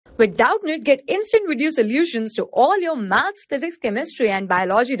With Doubtnut, get instant video solutions to all your maths, physics, chemistry, and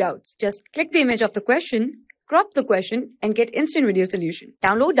biology doubts. Just click the image of the question, crop the question, and get instant video solution.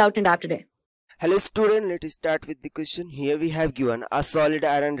 Download Doubtnut app today. Hello student, let's start with the question. Here we have given a solid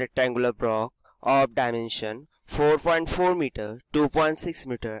iron rectangular block of dimension 4.4 meter, 2.6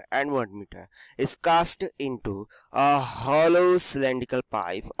 meter and 1 meter is cast into a hollow cylindrical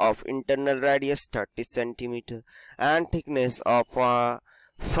pipe of internal radius 30 centimeter and thickness of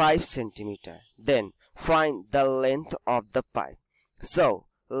 5 centimeter. Then find the length of the pipe. So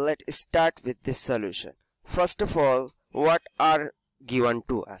let's start with this solution. First of all, what are given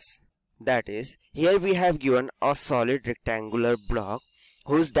to us? That is, here we have given a solid rectangular block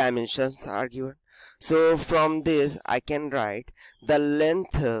whose dimensions are given. So from this I can write the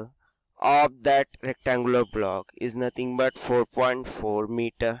length of that rectangular block is nothing but 4.4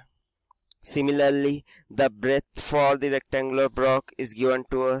 meter. Similarly, the breadth for the rectangular block is given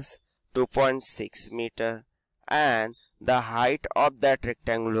to us 2.6 meter and the height of that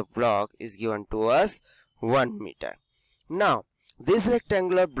rectangular block is given to us 1 meter. Now, this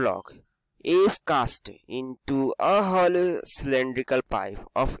rectangular block is cast into a hollow cylindrical pipe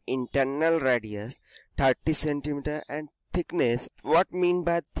of internal radius 30 centimeter and thickness. What mean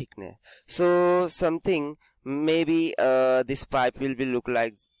by thickness? So something maybe this pipe will be look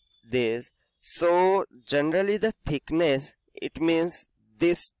like this. So generally the thickness, it means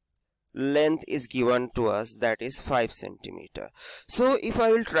this length is given to us, that is 5 centimeter. So if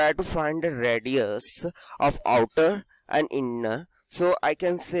I will try to find the radius of outer and inner, so I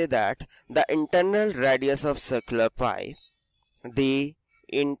can say that the internal radius of circular pipe, the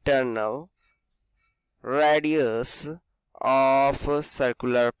internal radius of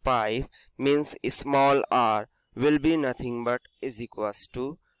circular pipe means small r will be nothing but is equals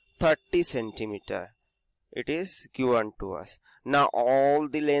to 30 centimeter. It is given to us. Now all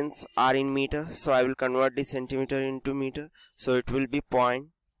the lengths are in meter, so I will convert the centimeter into meter, so it will be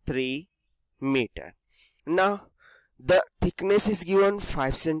 0.3 meter. Now the thickness is given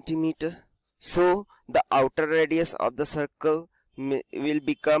 5 centimeter, so the outer radius of the circle will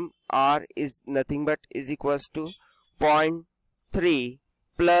become r is nothing but is equals to 0.3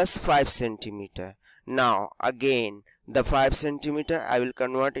 plus 5 centimeter. Now again the 5 centimeter I will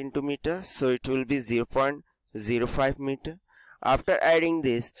convert into meter, so it will be 0.05 meter. After adding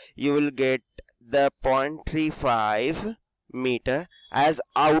this, you will get the 0.35 meter as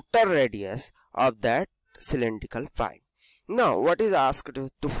outer radius of that cylindrical pipe. Now what is asked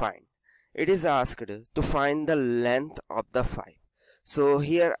to find? It is asked to find the length of the pipe. So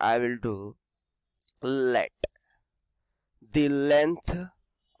here I will do, let the length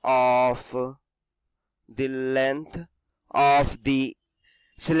of the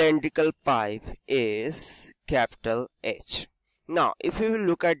cylindrical pipe is capital H. Now if we will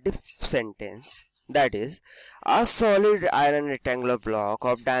look at the sentence, that is, a solid iron rectangular block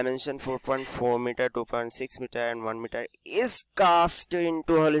of dimension 4.4 meter, 2.6 meter and 1 meter is cast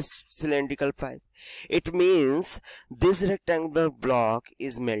into hollow cylindrical pipe. It means this rectangular block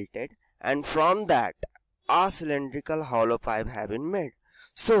is melted and from that a cylindrical hollow pipe have been made.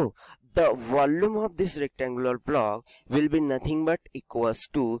 So the volume of this rectangular block will be nothing but equals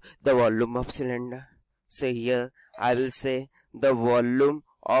to the volume of cylinder. So here I will say the volume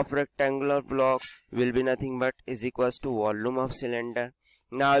of rectangular block will be nothing but is equals to volume of cylinder.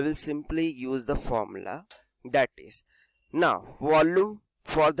 Now I will simply use the formula, that is, now volume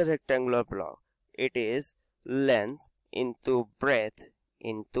for the rectangular block, it is length into breadth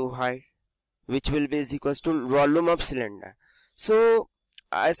into height, which will be is equals to volume of cylinder. So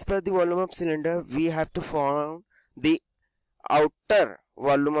as per the volume of cylinder, we have to find the outer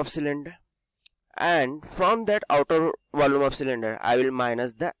volume of cylinder, and from that outer volume of cylinder I will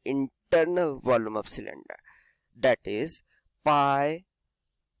minus the internal volume of cylinder, that is pi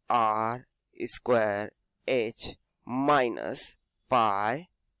r square h minus pi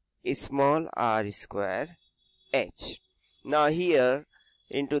small r square h. Now here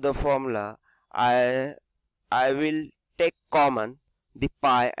into the formula I will take common the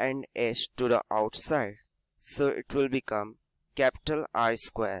pi and h to the outside, so it will become capital R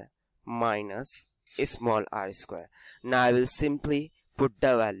square minus small r square. Now I will simply put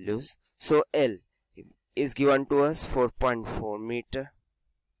the values. So L is given to us 4.4 meter.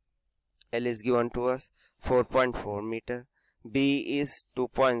 L is given to us 4.4 meter. B is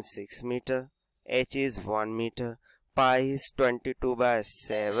 2.6 meter. H is 1 meter. Pi is 22 by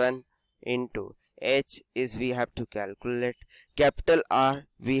 7 into H is we have to calculate. Capital R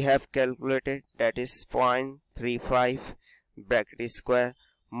we have calculated, that is 0.35 bracket square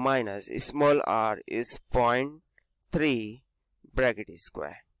minus small r is 0.3 bracket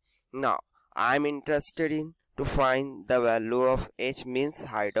square. Now I'm interested in to find the value of h, means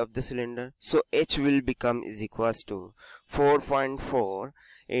height of the cylinder. So h will become is equals to 4.4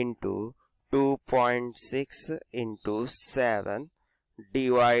 into 2.6 into 7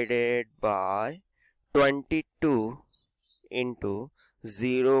 divided by 22 into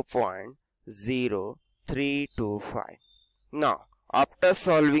 0.0325. Now after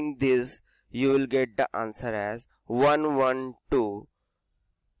solving this, you will get the answer as 112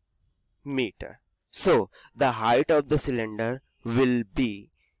 meter. So the height of the cylinder will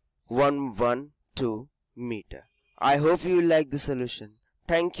be 112 meter. I hope you like the solution.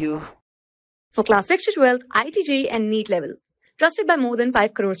 Thank you. For class 6 to 12, IIT JEE and NEET level. Trusted by more than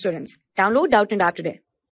 5 crore students. Download Doubtnut app today.